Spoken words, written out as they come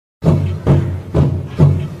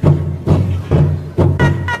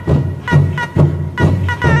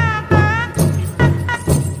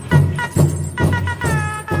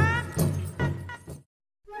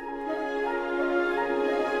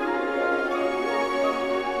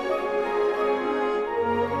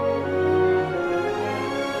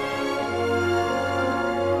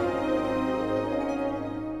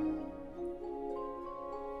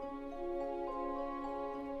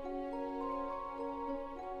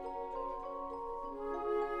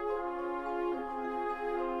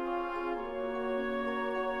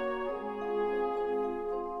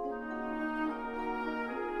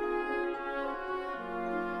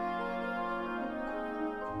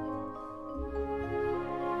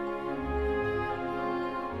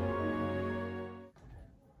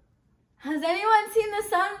Has anyone seen the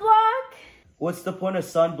sunblock? What's the point of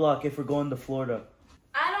sunblock if we're going to Florida?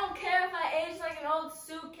 I don't care if I age like an old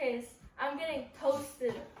suitcase. I'm getting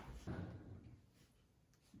toasted.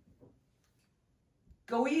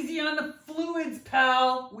 Go easy on the fluids,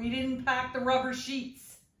 pal. We didn't pack the rubber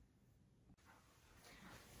sheets.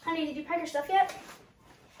 Honey, did you pack your stuff yet?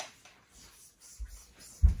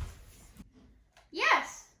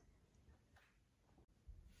 Yes.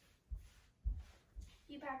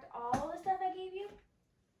 You packed all the stuff I gave you?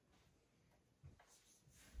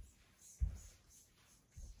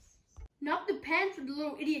 Not the pants with the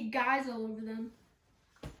little idiot guys all over them.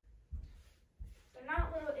 They're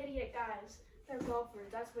not little idiot guys. They're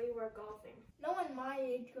golfers. That's why you wear golfing. No one my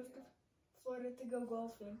age goes to Florida to go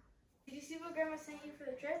golfing. Did you see what Grandma sent you for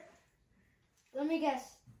the trip? Let me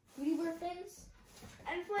guess. Booty burr fins?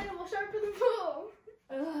 And inflatable shark for the pool.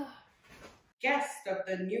 Ugh. Guest of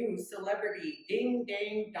the new celebrity Ding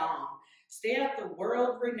Dang Dong, stay at the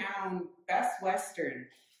world-renowned Best Western,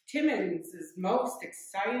 Timmins' most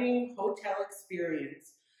exciting hotel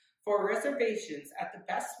experience. For reservations at the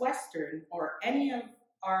Best Western or any of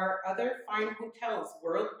our other fine hotels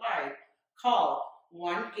worldwide, call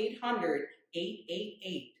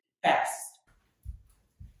 1-800-888-BEST.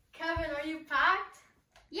 Kevin, are you packed?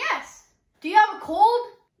 Yes. Do you have a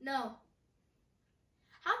cold? No.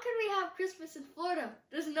 How can we have Christmas in Florida?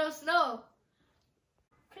 There's no snow.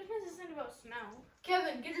 Christmas isn't about snow.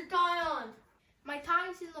 Kevin, get your tie on. My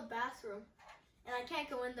tie's in the bathroom, and I can't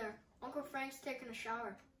go in there. Uncle Frank's taking a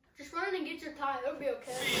shower. Just run and get your tie. It'll be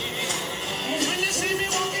okay. And when you see me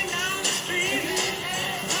walking down the street,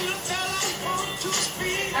 I'm tell I'm going to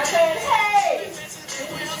speak. I said, hey!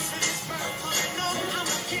 I'm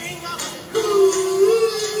the king of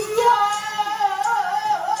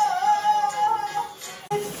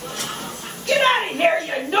Get out of here,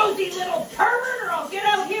 you nosy little pervert, or I'll get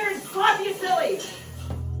out here and slap you silly.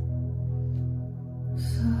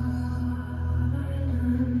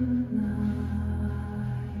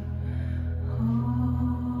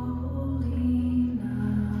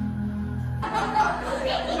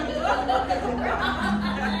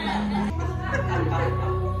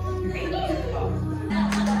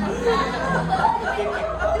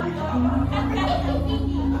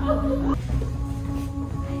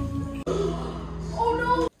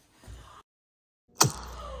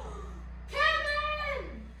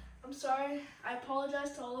 I'm sorry. I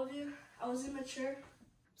apologize to all of you. I was immature.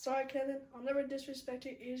 Sorry, Kevin. I'll never disrespect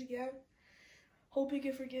your ears again. Hope you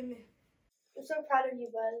can forgive me. I'm so proud of you,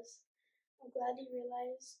 Buzz. I'm glad you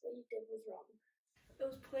realized what you did was wrong. It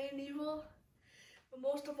was plain evil, but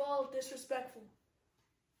most of all, disrespectful.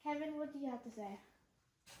 Kevin, what do you have to say?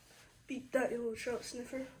 Beat that, you little short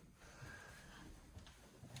sniffer.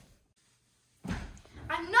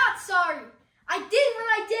 I'm not sorry. I did what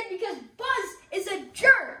I did because Buzz is a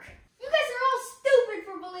jerk. You guys are all stupid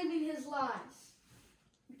for believing his lies.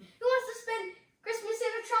 Who wants to spend Christmas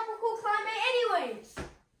in a tropical climate anyways?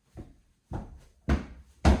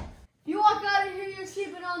 If you walk out of here, you're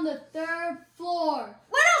sleeping on the 3rd floor.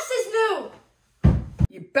 What else is new?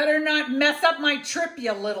 You better not mess up my trip,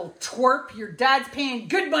 you little twerp. Your dad's paying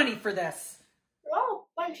good money for this. We're all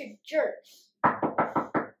a bunch of jerks.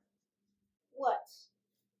 What?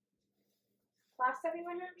 Last time we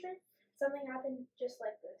went on a trip, something happened just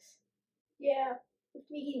like this. Yeah, with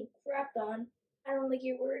me getting crapped on. I don't like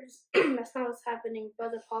your words. That's not what's happening.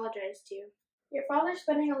 Buzz apologized to you. Your father's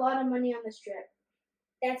spending a lot of money on this trip.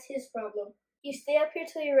 That's his problem. You stay up here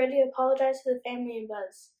till you're ready to apologize to the family and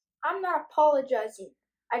Buzz. I'm not apologizing.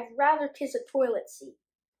 I'd rather kiss a toilet seat.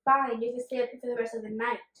 Fine, you can stay up here for the rest of the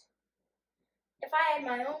night. If I had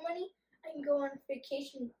my own money, I can go on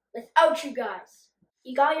vacation without you guys.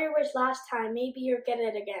 You got your wish last time. Maybe you'll get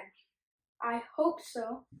it again. I hope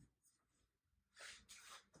so.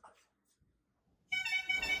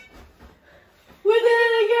 We did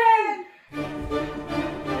it again!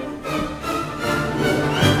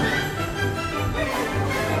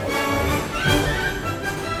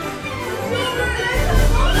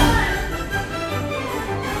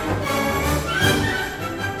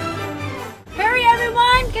 Hurry,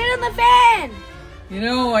 everyone! Get in the van! You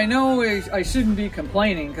know I shouldn't be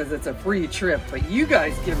complaining because it's a free trip, but you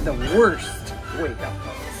guys give the worst wake-up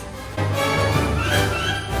calls.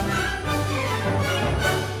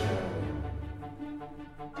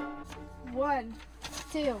 1,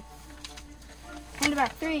 2, hand it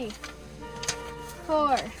back, 3,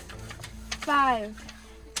 4, 5,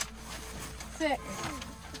 6,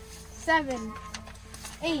 7,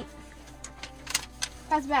 8,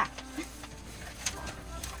 pass it back,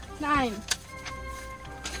 9,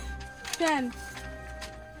 10,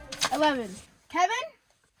 11. Kevin,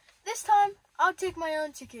 This time, I'll take my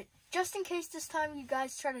own ticket, just in case this time you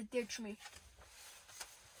guys try to ditch me.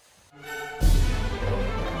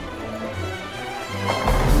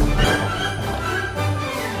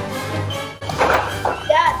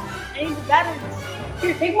 Dad, I need the batteries.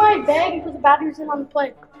 Here, take my bag and put the batteries in on the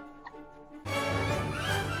plate.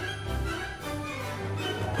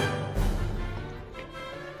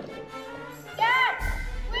 Dad,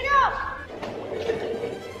 wait up!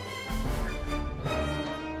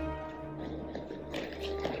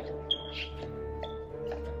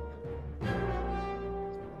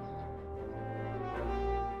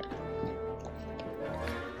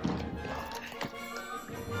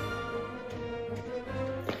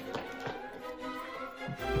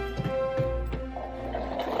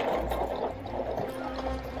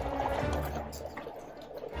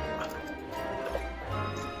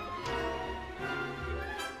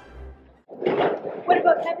 What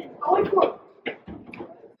about Kevin? I'll wait for him.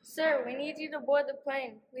 Sir, we need you to board the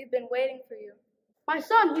plane. We've been waiting for you. My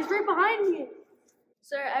son, he's right behind me.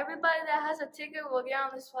 Sir, everybody that has a ticket will get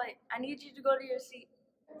on this flight. I need you to go to your seat.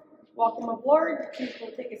 Welcome aboard. Please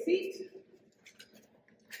will take a seat.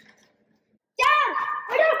 Dad,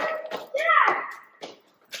 wait up! Dad!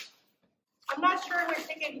 I'm not sure which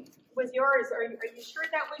ticket was yours. Are you sure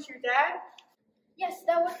that was your dad? Yes,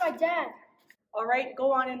 that was my dad. All right,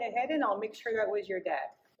 go on in ahead and I'll make sure that was your dad.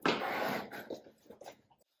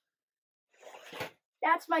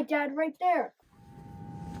 That's my dad right there.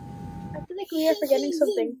 I feel like we are forgetting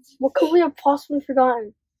something. What could we have possibly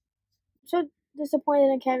forgotten? I'm so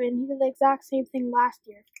disappointed in Kevin. He did the exact same thing last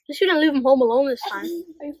year. Just shouldn't leave him home alone this time.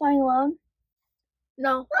 Are you flying alone?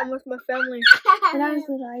 No, I'm with my family. And I was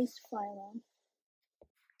nice to fly alone.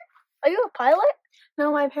 Are you a pilot?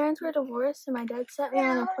 No, my parents were divorced and my dad sent me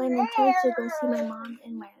on a plane in Timmins to go see my mom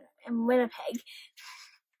in Winnipeg.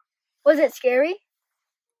 Was it scary?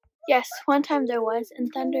 Yes, one time there was, in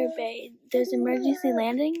Thunder Bay. There's emergency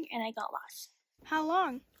landing, and I got lost. How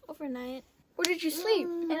long? Overnight. Where did you sleep?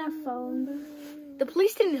 In a phone. The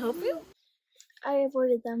police didn't help you? I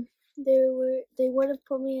avoided them. They would have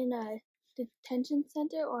put me in a detention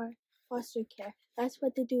center or foster care. That's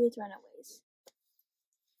what they do with runaways.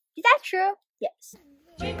 Is that true? Yes.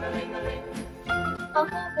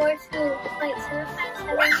 Welcome aboard to Flight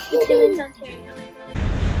 757 to Timmins, Ontario.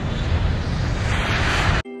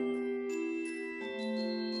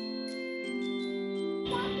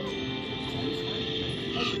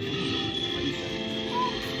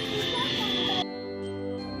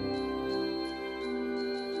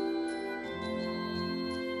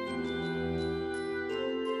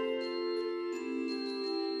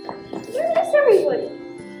 Where is everybody?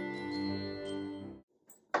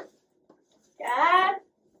 Dad,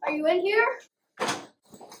 are you in here?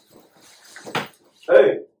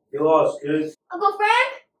 Hey, you lost, kid. Uncle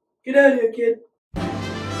Frank? Get out of here, kid.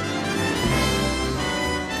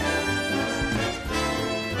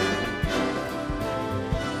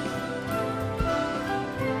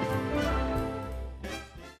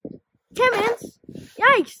 Timmins?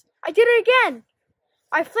 Yikes! I did it again!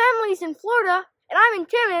 My family's in Florida, and I'm in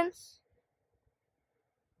Timmins.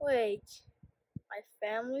 Wait. My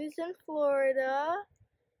family's in Florida,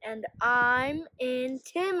 and I'm in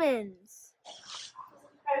Timmins.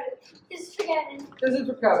 This is for Kevin. This is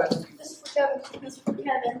for Kevin. This is for Kevin. This is for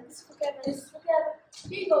Kevin. This is for Kevin. This is for Kevin.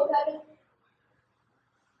 Here you go, Kevin.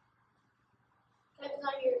 Kevin's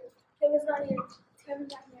not here. Kevin's not here.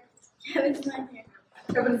 Kevin's not here. Kevin's not here.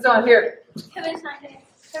 Kevin's not here. Kevin's not here.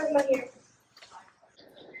 Kevin's not here.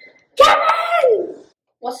 Kevin!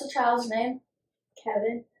 What's the child's name?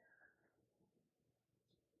 Kevin.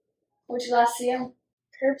 Where'd you last see him?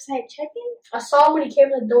 Curbside checking? I saw him when he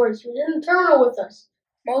came in the doors. He was in the terminal with us.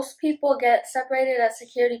 Most people get separated at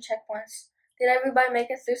security checkpoints. Did everybody make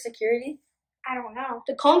it through security? I don't know.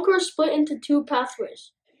 The concourse split into two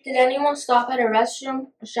pathways. Did anyone stop at a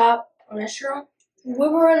restroom, a shop, a restaurant? We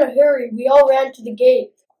were in a hurry. We all ran to the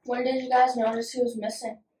gate. When did you guys notice he was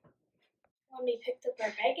missing? When we picked up our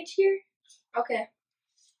baggage here? Okay.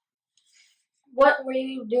 What were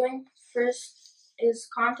you doing? First is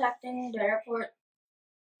contacting the airport.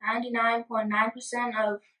 99.9%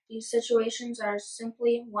 of these situations are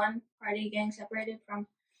simply one party getting separated from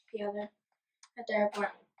the other at the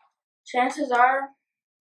airport. Chances are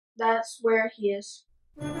that's where he is.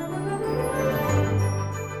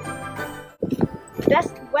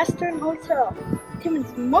 Best Western Hotel.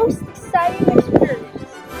 Timmins' most exciting experience.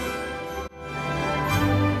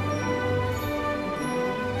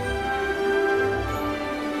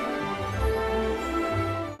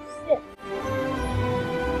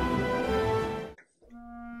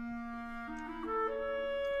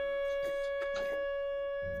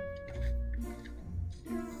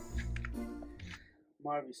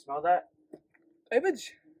 Marvy, smell that?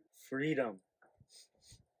 Garbage. Freedom.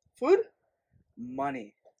 Food?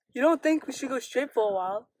 Money. You don't think we should go straight for a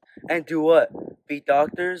while? And do what? Be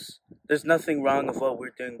doctors? There's nothing wrong with what we're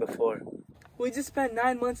doing before. We just spent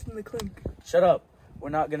 9 months in the clinic. Shut up. We're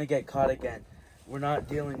not gonna get caught again. We're not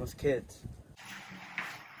dealing with kids.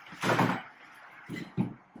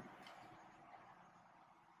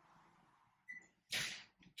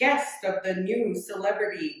 Guest of the new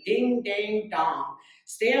celebrity Ding Dang Dong,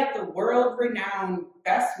 stay at the world-renowned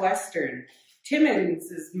Best Western,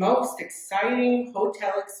 Timmins' most exciting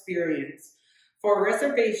hotel experience. For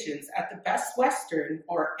reservations at the Best Western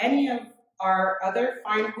or any of our other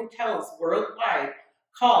fine hotels worldwide,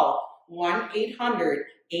 call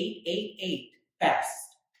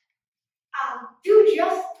 1-800-888-BEST. I'll do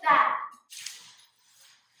just that.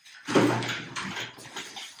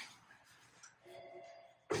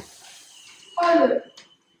 Hi there.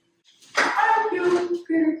 I'm you,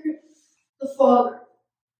 Peter, the father.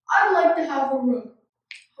 I'd like to have a room.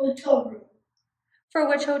 Hotel room. For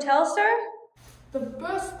which hotel, sir? The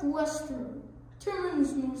Best Western.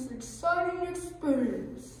 Timmins' most exciting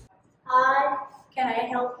experience. Hi, can I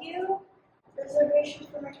help you? Reservation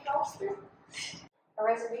for McAllister? A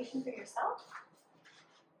reservation for yourself?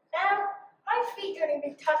 Now, my feet don't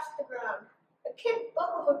even touch the ground. A kid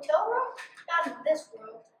book a hotel room? Not in this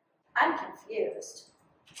world. I'm confused.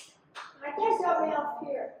 My dad got me off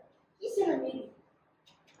here. He's in a meeting.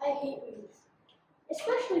 I hate meetings.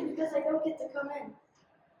 Especially because I don't get to come in.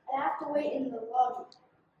 I have to wait in the lobby.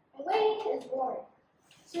 And waiting is boring.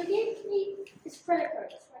 So he gave me his credit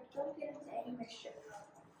card so I don't get into any mischief.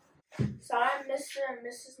 Sorry, Mr. and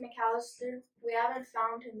Mrs. McAllister. We haven't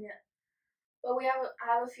found him yet. But I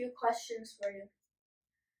have a few questions for you.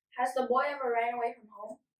 Has the boy ever ran away from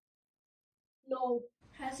home? No.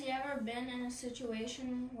 Has he ever been in a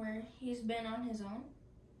situation where he's been on his own?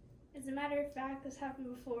 As a matter of fact, this happened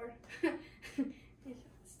before. It's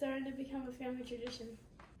starting to become a family tradition.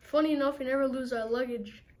 Funny enough, we never lose our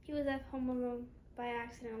luggage. He was at home alone by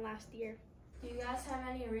accident last year. Do you guys have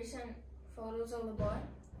any recent photos of the boy?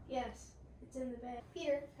 Yes, it's in the bag.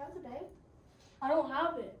 Peter, how's the bag? I don't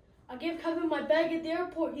have it. I gave Kevin my bag at the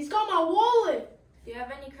airport. He's got my wallet. Do you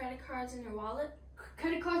have any credit cards in your wallet?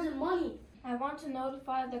 Credit cards and money. I want to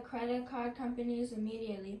notify the credit card companies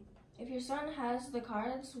immediately. If your son has the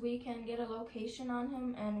cards, we can get a location on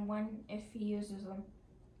him and when if he uses them.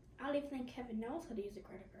 I don't even think Kevin knows how to use a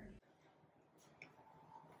credit card.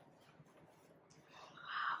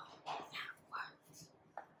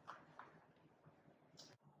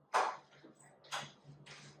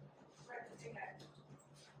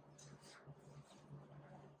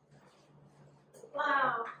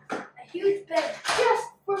 Wow, a huge bed just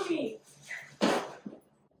for me.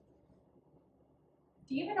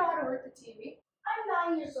 Do you even know how to work the TV? I'm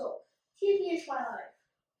 9 years old. TV is my life.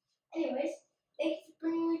 Anyways, thank you for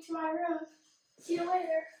bringing me to my room. See you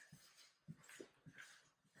later.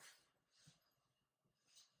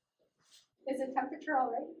 Is the temperature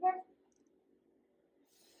all right here?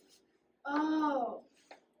 Oh.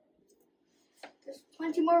 There's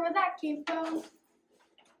plenty more where that came from.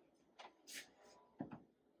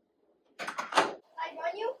 I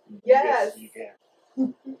join you? Yes. You can.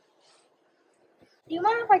 Do you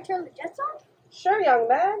mind if I turn the jets on? Sure, young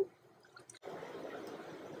man.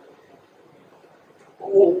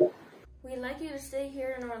 We'd like you to stay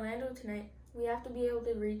here in Orlando tonight. We have to be able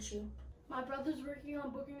to reach you. My brother's working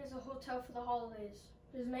on booking us a hotel for the holidays.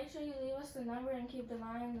 Just make sure you leave us the number and keep the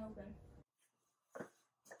line open.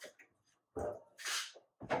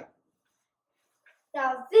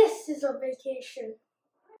 Now this is a vacation.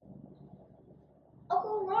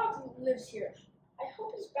 Uncle Ron lives here. I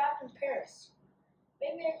hope he's back in Paris.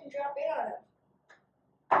 Maybe I can drop in on him.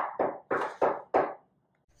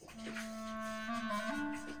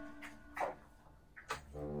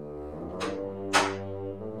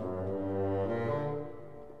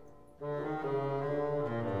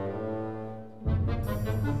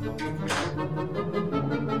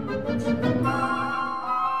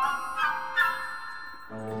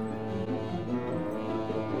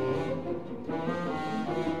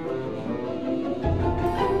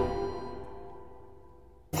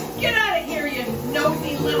 Get out of here, you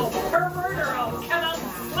nosy little pervert, or I'll come out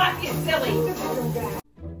and slap you silly.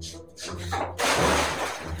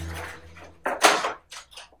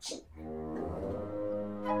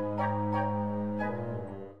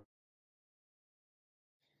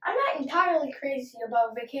 I'm not entirely crazy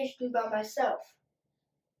about vacationing by myself.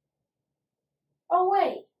 Oh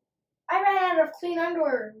wait, I ran out of clean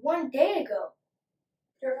underwear 1 day ago.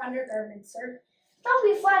 Your undergarments, sir. Don't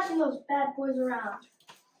be flashing those bad boys around.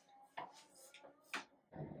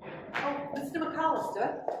 Oh, Mr. McAllister.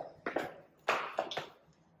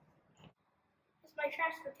 Is my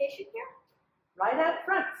transportation here? Right out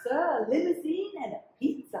front, sir. A limousine and a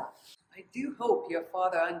pizza. I do hope your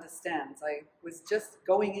father understands. I was just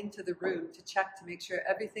going into the room to check to make sure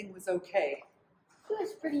everything was okay. He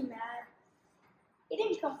was pretty mad. He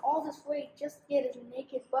didn't come all this way just to get his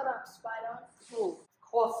naked buttocks spied on. Oh, of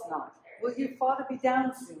course not. Will your father be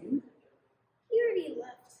down soon? He already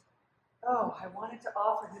left. Oh, I wanted to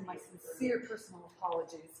offer him my sincere personal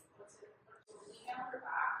apologies.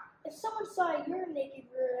 If someone saw your naked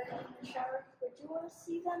rear end in the shower, would you want to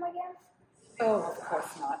see them again? Oh, of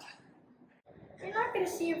course not. You're not going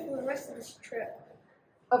to see him for the rest of this trip.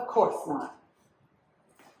 Of course not.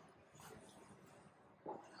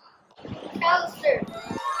 Alistair!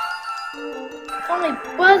 If only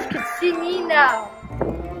Buzz could see me now.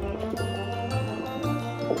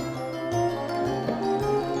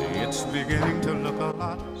 It's beginning to look a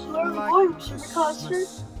lot So where are we like going, Mr. McAllister?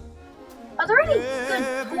 Christmas. Are there any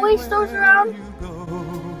good toy stores around? You go.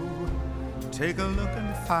 Take a look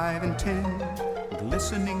at 5 and 10,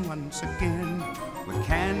 glistening once again, with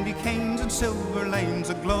candy canes and silver lanes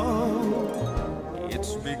aglow.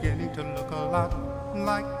 It's beginning to look a lot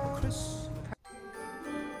like Christmas.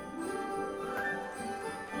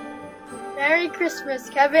 Merry Christmas,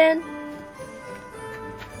 Kevin.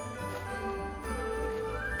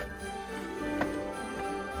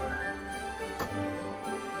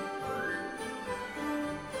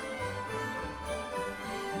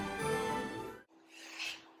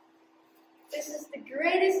 This is the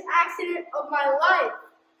greatest accident of my life.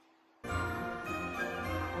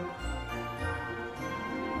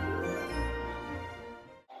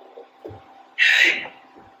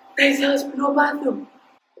 There's a hospital bathroom.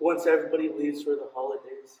 Once everybody leaves for the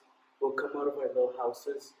holidays, we'll come out of our little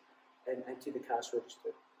houses and empty the cash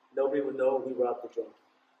register. Nobody will know we robbed the joint.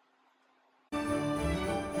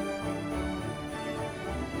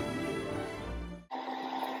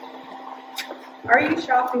 Are you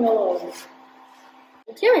shopping alone?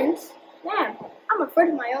 Timmins? Ma'am, I'm afraid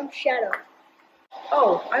of my own shadow.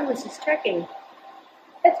 Oh, I was just checking.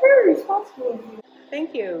 That's very responsible of you.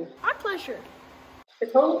 Thank you. My pleasure. The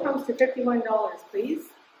total comes to $51, please.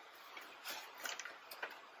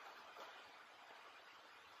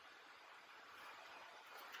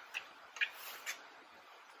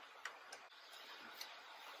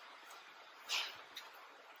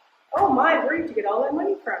 Oh my, where did you get all that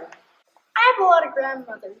money from? I have a lot of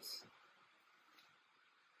grandmothers.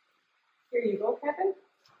 Here you go, Kevin.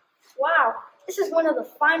 Wow, this is one of the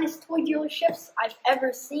finest toy dealerships I've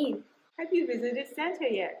ever seen. Have you visited Santa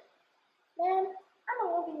yet? Man, I'm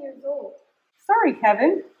 11 years old. Sorry,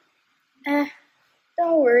 Kevin.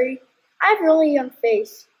 Don't worry. I have a really young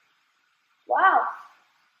face. Wow,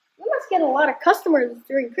 we must get a lot of customers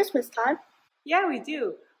during Christmas time. Yeah, we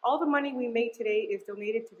do. All the money we make today is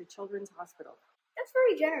donated to the Children's Hospital. That's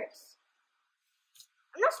very generous.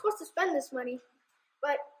 I'm not supposed to spend this money,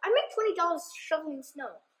 but I make $20 shoveling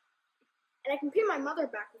snow. And I can pay my mother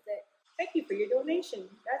back with it. Thank you for your donation.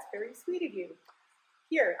 That's very sweet of you.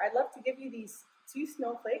 Here, I'd love to give you these 2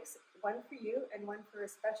 snowflakes, one for you and one for a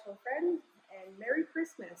special friend, and Merry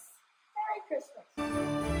Christmas. Merry Christmas.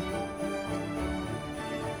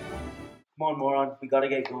 Come on, moron. We gotta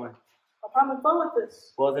get going. I'm having fun with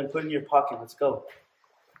this. Well, then put it in your pocket. Let's go.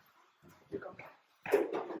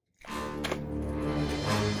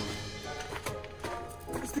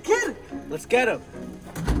 It's the kid. Let's get him.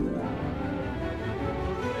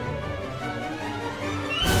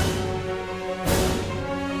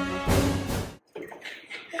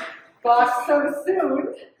 Gosh, so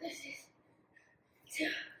soon.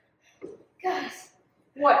 Guys,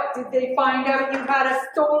 What, did they find out you had a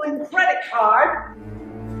stolen credit card?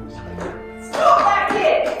 Stop that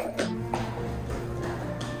kid!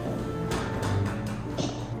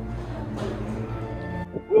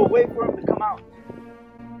 We'll wait for him to come out.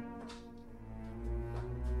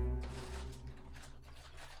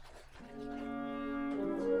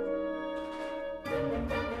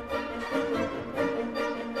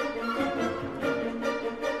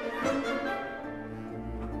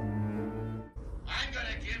 I'm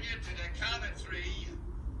gonna give you to the count of 3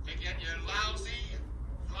 to get your lousy,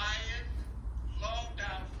 flying, low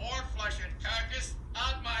down 4-flushing carcass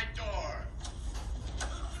out my door.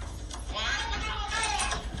 1,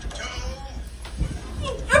 2.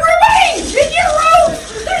 Everybody, in your rooms!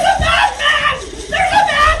 There's a madman! There's a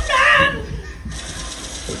madman!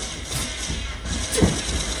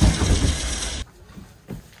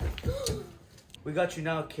 We got you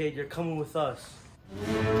now, kid. You're coming with us.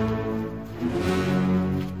 I'm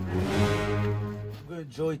gonna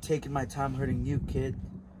enjoy taking my time hurting you, kid.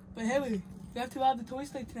 But Haley, you have to have the toy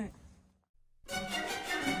sleigh tonight.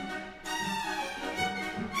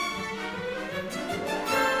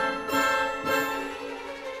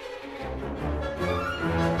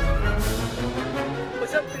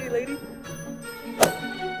 What's up, pretty lady?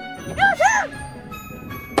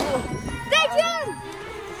 Stay tuned!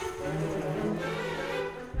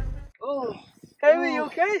 Oh, Haley, you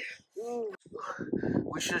okay?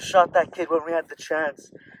 we should have shot that kid when we had the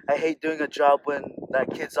chance. I hate doing a job when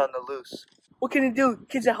that kid's on the loose. What can you do?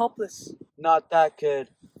 Kids are helpless. Not that kid.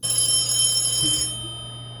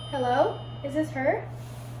 Hello? Is this her?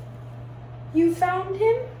 You found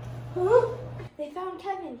him? Huh? They found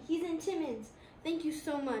Kevin. He's in Timmins. Thank you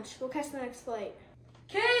so much. We'll catch the next flight.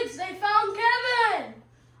 Kids, they found Kevin!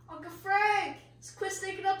 Uncle Frank, quit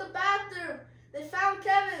sneaking out the bathroom. They found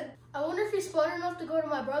Kevin. I wonder if he's smart enough to go to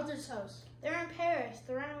my brother's house. They're in Paris.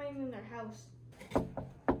 They're renovating their house.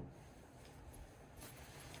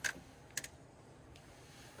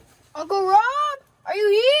 Uncle Rob, are you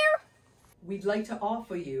here? We'd like to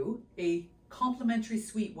offer you a complimentary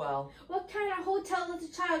suite while, What kind of hotel does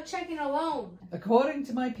a child check in alone? according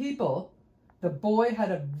to my people, the boy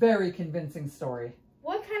had a very convincing story.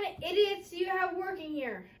 What kind of idiots do you have working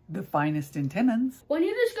here? The finest in Timmins. When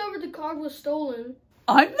you discovered the car was stolen,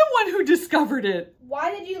 I'm the one who discovered it.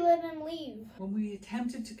 Why did you let him leave? When we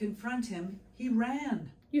attempted to confront him, he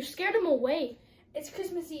ran. you scared him away. It's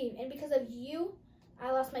Christmas Eve, and because of you,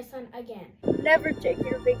 I lost my son again. Never take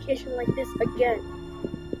your vacation like this again.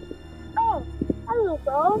 Oh, hello,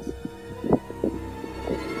 dolls.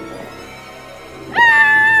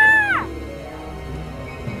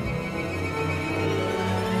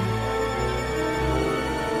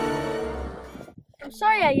 I'm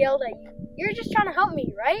sorry I yelled at you. You were just trying to help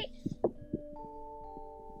me, right?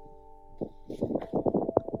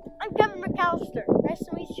 I'm Kevin McAllister. Nice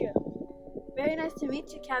to meet you. Very nice to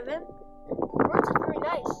meet you, Kevin. Your words are very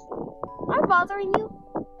nice. Am I bothering you?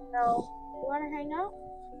 No. You want to hang out?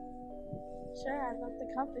 Sure, I love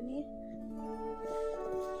the company.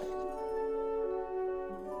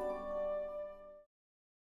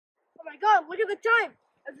 Oh my god, look at the time!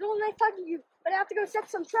 It's really nice talking to you, but I have to go set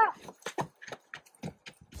some traps.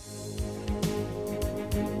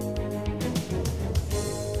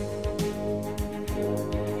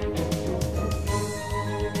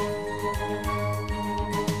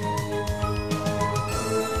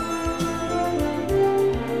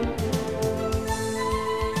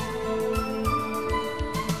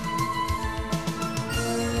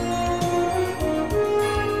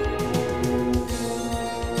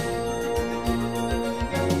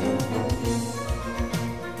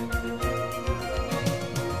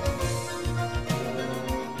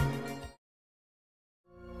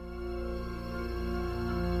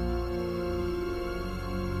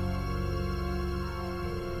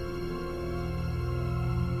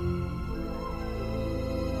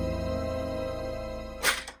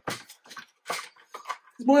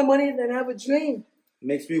 It's more money than I ever dreamed.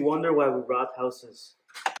 Makes me wonder why we robbed houses.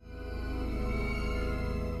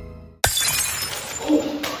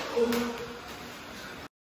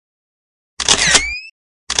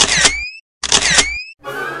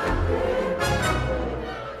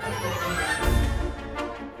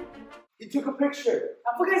 He took a picture.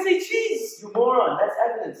 I forgot to say cheese. You moron, that's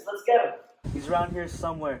evidence. Let's get him. He's around here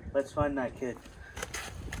somewhere. Let's find that kid.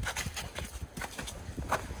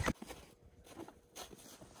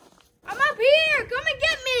 I'm up here. Come and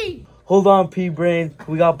get me. Hold on, P-Brain.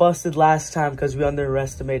 We got busted last time because we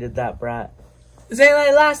underestimated that brat. This ain't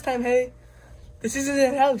like last time, hey. This isn't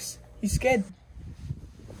his house. He's scared.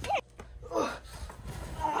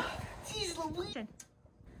 Jeez Louise.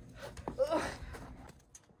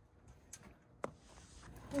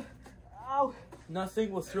 Ow.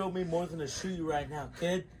 Nothing will thrill me more than to shoot you right now,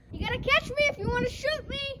 kid. You gotta catch me if you want to shoot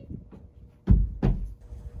me.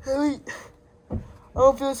 Haley, I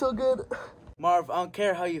don't feel so good. Marv, I don't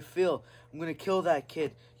care how you feel. I'm gonna kill that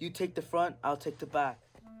kid. You take the front, I'll take the back.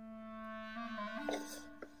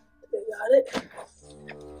 They got it.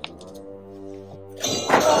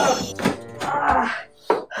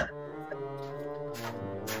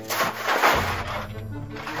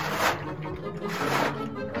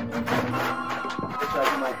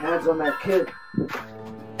 Got my hands on that kid.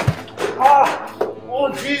 Ah!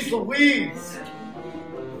 Oh, jeez Louise!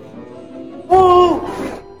 Oh!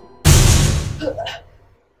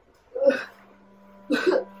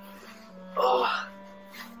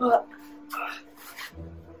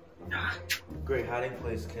 Great hiding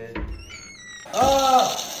place, kid.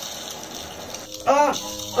 Ah! Ah!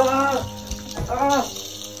 Ah! Ah!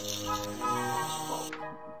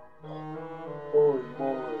 Holy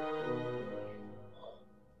moly.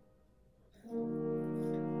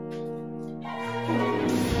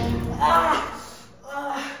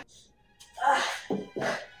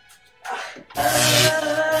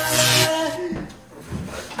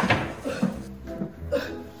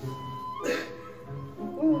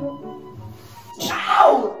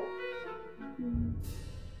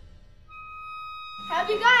 Have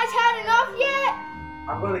you guys had enough yet?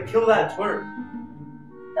 I'm gonna kill that twerp.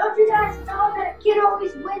 Don't you guys know that a kid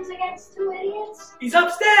always wins against two idiots? He's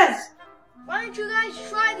upstairs! Why don't you guys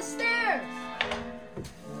try the stairs?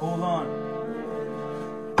 Hold on.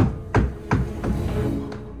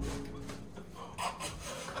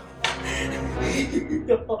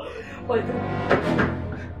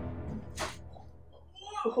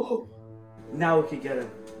 Now we can get him.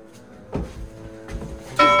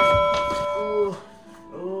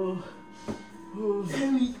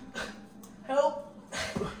 Henry, help!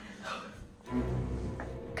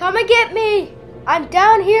 Come and get me. I'm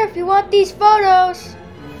down here if you want these photos.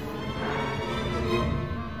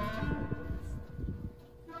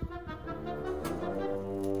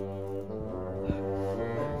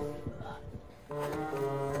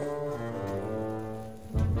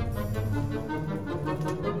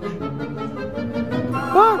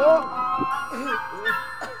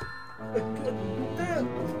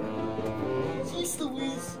 Jeez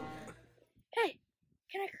Louise. Hey,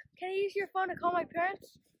 can I use your phone to call my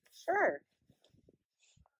parents? Sure.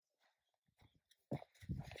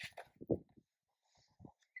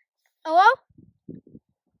 Hello?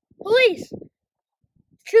 Police!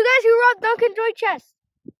 Two guys who robbed Duncan Joy Chest.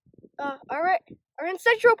 Alright. Are in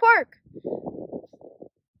Central Park.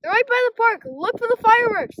 They're right by the park. Look for the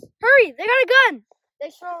fireworks. Hurry, they got a gun.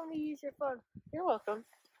 Thanks for letting me use your phone. You're welcome.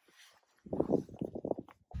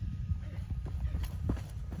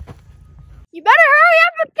 You better hurry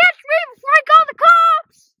up and catch me before I call the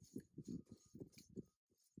cops!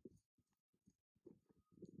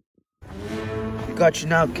 We got you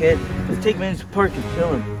now, kid. Let's take him into the park and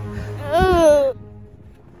kill him.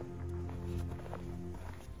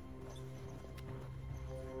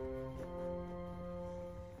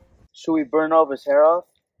 Should we burn all of his hair off?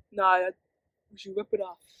 Nah, we should rip it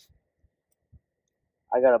off.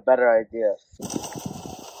 I got a better idea.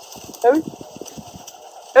 Harry?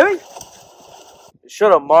 Harry?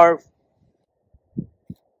 Shut up, Marv.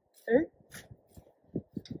 Harry?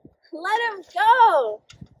 Let him go!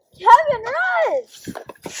 Kevin, run!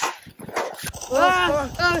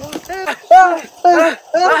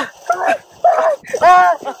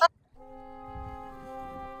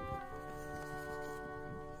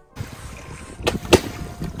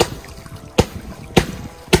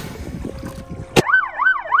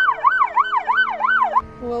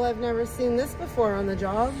 Well, I've never seen this before on the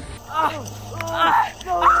job. I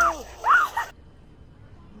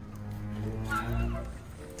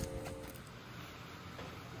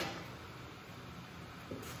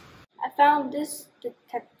found this,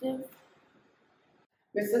 detective.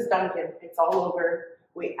 Mrs. Duncan, it's all over.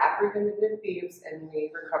 We apprehended the thieves and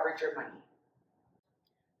we recovered your money.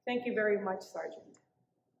 Thank you very much, Sergeant.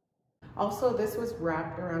 Also, this was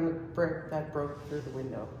wrapped around a brick that broke through the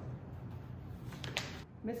window.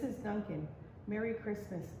 Mrs. Duncan, Merry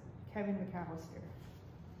Christmas, Kevin McAllister.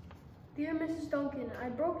 Dear Mrs. Duncan, I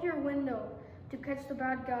broke your window to catch the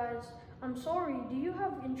bad guys. I'm sorry, do you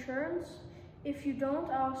have insurance? If you don't,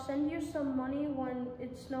 I'll send you some money when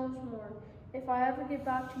it snows more, if I ever get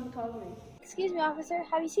back to Mutagri. Excuse me, officer,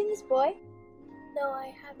 have you seen this boy? No,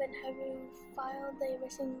 I haven't. Have you filed a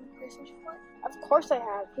missing persons report? Of course I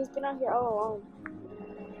have. He's been out here all alone.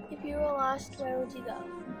 If you were lost, where would you go?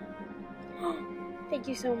 Thank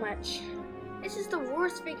you so much. This is the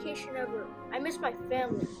worst vacation ever. I miss my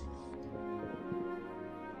family.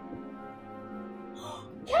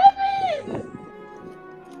 Kevin!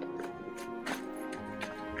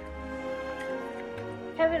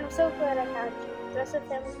 Kevin, I'm so glad I found you. The rest of the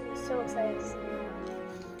family will be so excited to see you.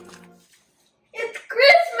 It's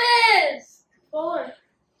Christmas! Fuller,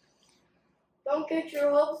 don't get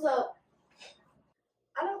your hopes up.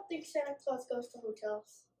 I don't think Santa Claus goes to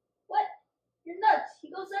hotels. What? You're nuts.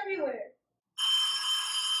 He goes everywhere.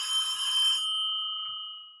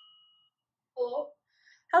 Hello?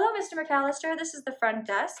 Hello, Mr. McAllister. This is the front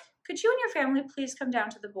desk. Could you and your family please come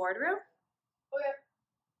down to the boardroom? Okay.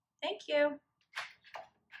 Thank you.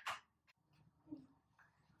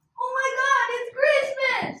 Oh my God, it's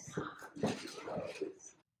Christmas!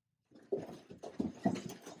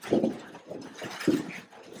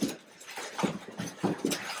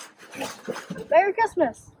 Merry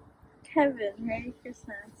Christmas! Kevin, Merry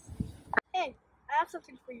Christmas. Hey, I have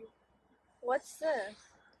something for you. What's this?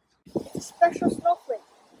 It's a special snowflake.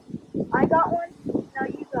 I got one, now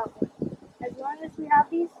you got one. As long as we have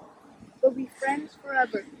these, we'll be friends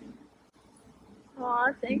forever.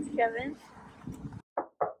 Aw, thanks, Kevin.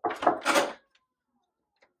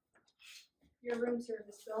 Your room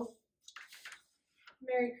service bill.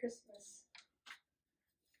 Merry Christmas.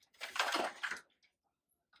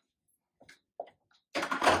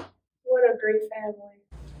 What a great family.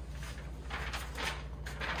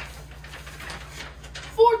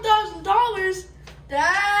 $4,000?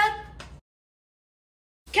 Dad?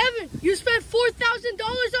 Kevin, you spent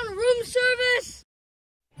 $4,000 on room service?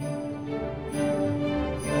 We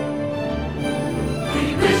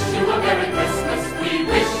wish you a Merry Christmas. We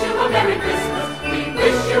wish you a Merry Christmas. We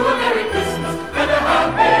wish you a Merry Christmas and a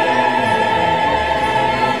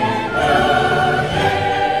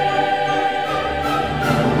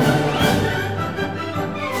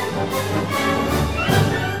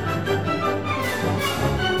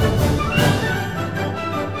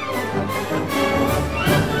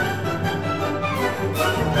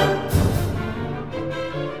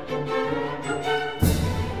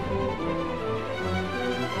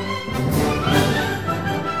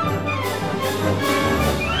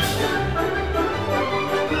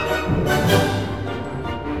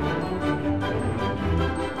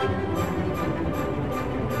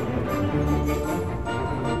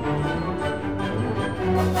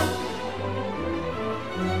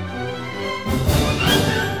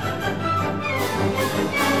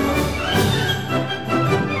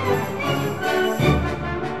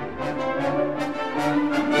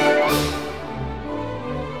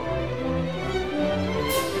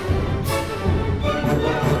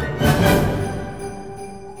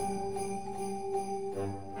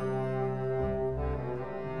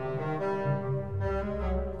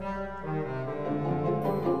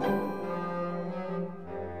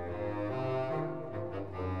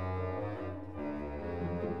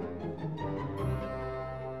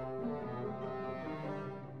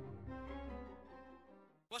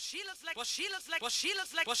Happy Well, she looks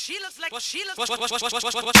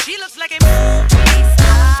like a movie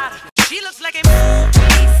star. She looks like a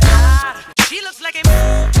movie star. She looks like a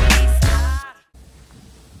movie star.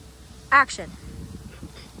 Action.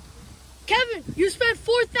 Kevin, you spent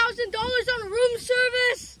 $4,000 on room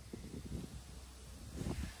service?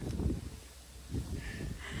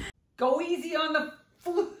 Go easy on the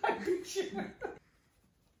floor.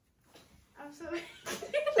 I'm sorry.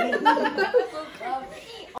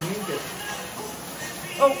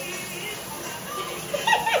 Oh.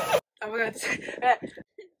 Oh my god.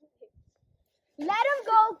 Let him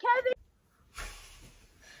go, Kevin.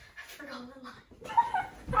 I forgot the line.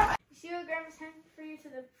 You see what Grandma's having for you for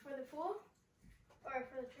the pool? Or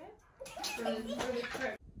for the trip? For the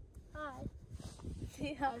trip. Hi.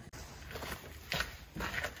 Yeah.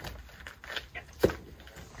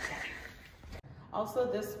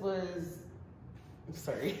 Also, this was, I'm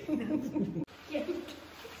sorry.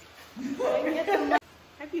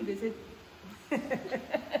 Happy visit.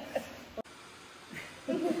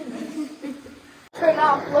 Turn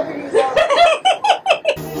off, look at you go.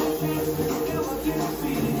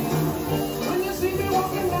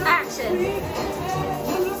 Action.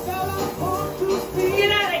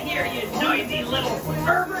 Get out of here, you noisy little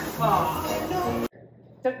pervert paw!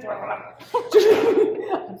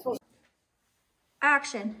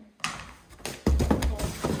 Action.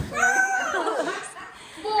 I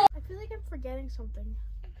feel like I'm forgetting something.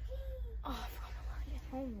 Oh, I forgot my line at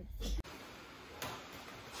home.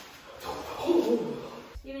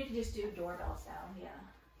 You need to just do doorbell sound, yeah.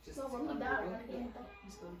 Just So go when we die, we're gonna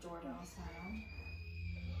doorbell sound.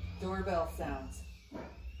 doorbell sounds.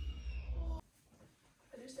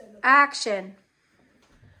 Action.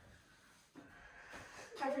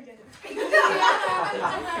 I forget it.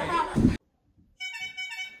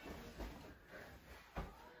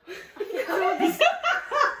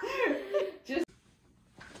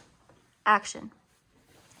 Action.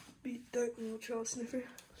 Beat that little child sniffer.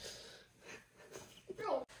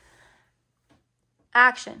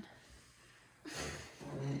 Action.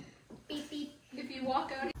 Beep beep. If you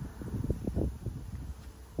walk out.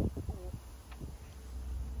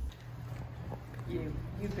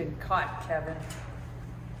 You've been caught, Kevin.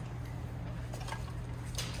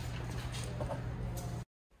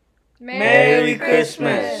 Merry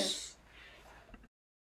Christmas.